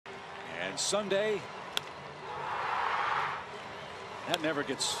And Sunday, that never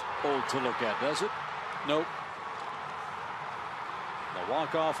gets old to look at, does it? Nope. The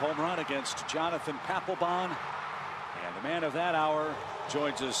walk-off home run against Jonathan Papelbon. And the man of that hour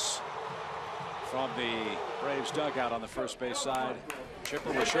joins us from the Braves dugout on the first base side.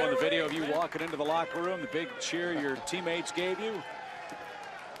 Chipper was showing the video of you walking into the locker room, the big cheer your teammates gave you.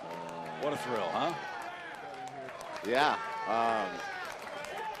 What a thrill, huh? Yeah.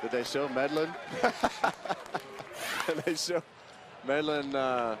 Did they show Medlin? They show Medlin.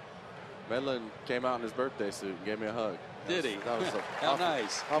 Medlin came out in his birthday suit and gave me a hug. Did he? That was how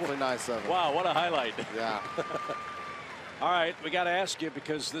nice. Awfully nice of him. Wow, what a highlight. Yeah. All right, we got to ask you,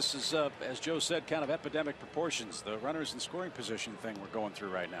 because this is, as Joe said, kind of epidemic proportions, the runners in scoring position thing we're going through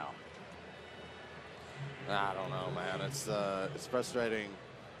right now. I don't know, man. It's frustrating,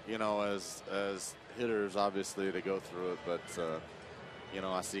 you know, as hitters, obviously, to go through it. But, you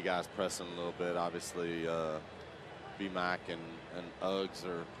know, I see guys pressing a little bit. Obviously, BMAC and Uggs,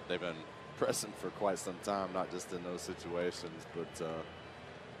 they've been pressing for quite some time, not just in those situations. But,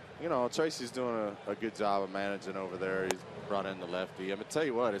 you know, Tracy's doing a good job of managing over there. He's brought in the lefty. I mean, tell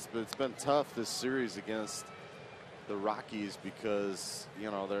you what, it's been tough this series against the Rockies because,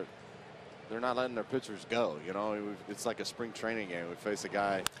 you know, they're not letting their pitchers go. You know, it's like a spring training game. We face a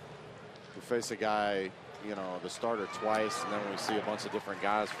guy, you know, the starter twice, and then we see a bunch of different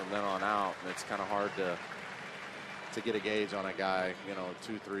guys from then on out, and it's kind of hard to get a gauge on a guy, you know,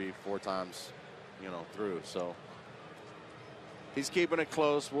 2, 3, 4 times, you know, through. So he's keeping it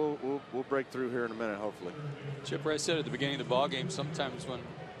close. We'll break through here in a minute, hopefully. Chipper, I said at the beginning of the ball game, sometimes when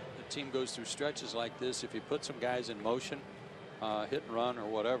the team goes through stretches like this, if you put some guys in motion, hit and run or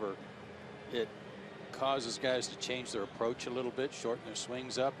whatever, it causes guys to change their approach a little bit, shorten their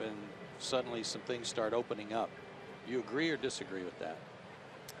swings up, and suddenly some things start opening up. You agree or disagree with that?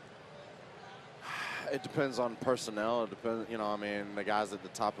 It depends on personnel. It depends, you know, I mean, the guys at the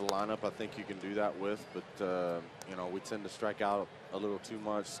top of the lineup, I think you can do that with, but, you know, we tend to strike out a little too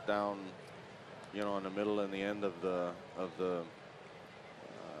much down, you know, in the middle and the end of the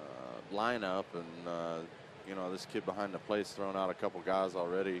lineup. And, you know, this kid behind the plate's thrown out a couple guys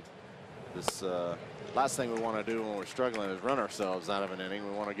already. This last thing we want to do when we're struggling is run ourselves out of an inning.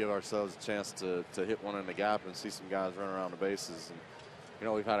 We want to give ourselves a chance to hit one in the gap and see some guys run around the bases. And, you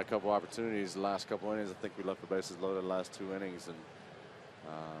know, we've had a couple opportunities the last couple innings. I think we left the bases loaded the last 2 innings, and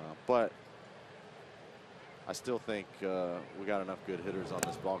but I still think we got enough good hitters on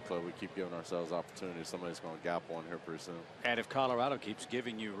this ball club. We keep giving ourselves opportunities. Somebody's going to gap one here pretty soon. And if Colorado keeps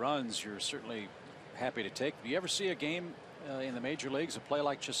giving you runs, you're certainly happy to take. Do you ever see a game in the major leagues, a play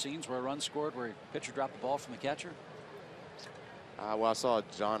like Chacin's where a run scored, where a pitcher dropped the ball from the catcher? Well, I saw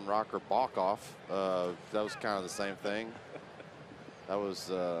John Rocker balk off. That was kind of the same thing. That was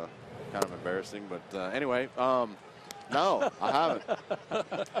kind of embarrassing, but anyway, no, I haven't.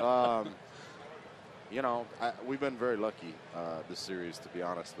 You know, we've been very lucky this series, to be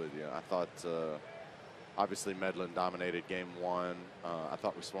honest with you. I thought, obviously, Medlin dominated Game 1. I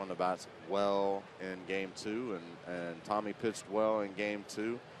thought we swung the bats well in Game 2, and Tommy pitched well in Game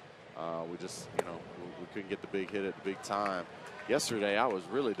 2. We just, you know, we couldn't get the big hit at the big time. Yesterday, I was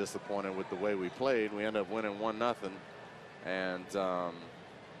really disappointed with the way we played. We ended up winning 1-0. And,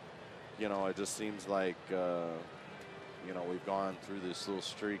 you know, it just seems like, you know, we've gone through this little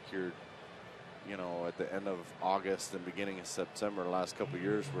streak here, you know, at the end of August and beginning of September, the last couple of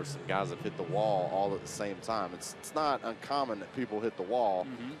years, where some guys have hit the wall all at the same time. It's not uncommon that people hit the wall,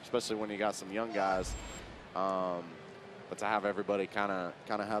 especially when you got some young guys. But to have everybody kind of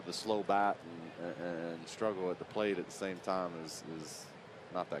have the slow bat and struggle at the plate at the same time is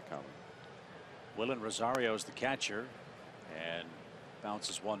not that common. Willen Rosario is the catcher, and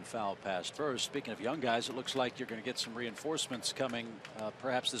bounces one foul past first. Speaking of young guys, it looks like you're going to get some reinforcements coming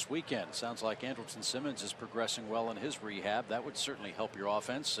perhaps this weekend. Sounds like Andrelton Simmons is progressing well in his rehab. That would certainly help your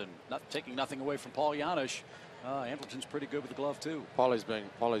offense, and not taking nothing away from Paul Janisch. Andrelton's pretty good with the glove too. Paulie's been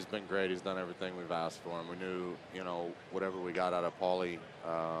great. He's done everything we've asked for him. We knew, you know, whatever we got out of Paulie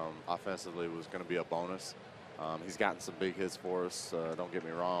offensively was going to be a bonus. He's gotten some big hits for us. Don't get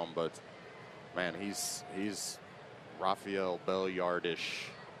me wrong, but man, he's Rafael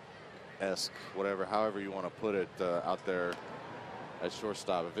Belliardish-esque, however you want to put it, out there at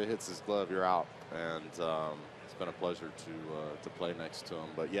shortstop. If it hits his glove, you're out. And it's been a pleasure to play next to him.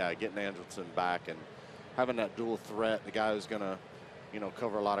 But yeah, getting Andrelton back and having that dual threat, the guy who's going to, you know,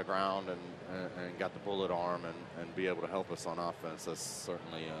 cover a lot of ground and got the bullet arm and be able to help us on offense, that's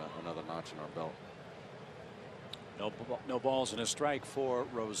certainly another notch in our belt. No balls and a strike for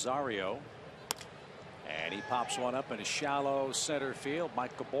Rosario. And he pops one up in a shallow center field.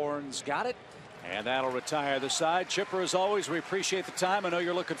 Michael Bourne's got it. And that'll retire the side. Chipper, as always, we appreciate the time. I know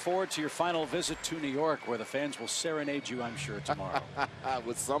you're looking forward to your final visit to New York, where the fans will serenade you, I'm sure, tomorrow.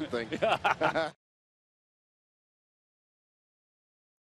 With something.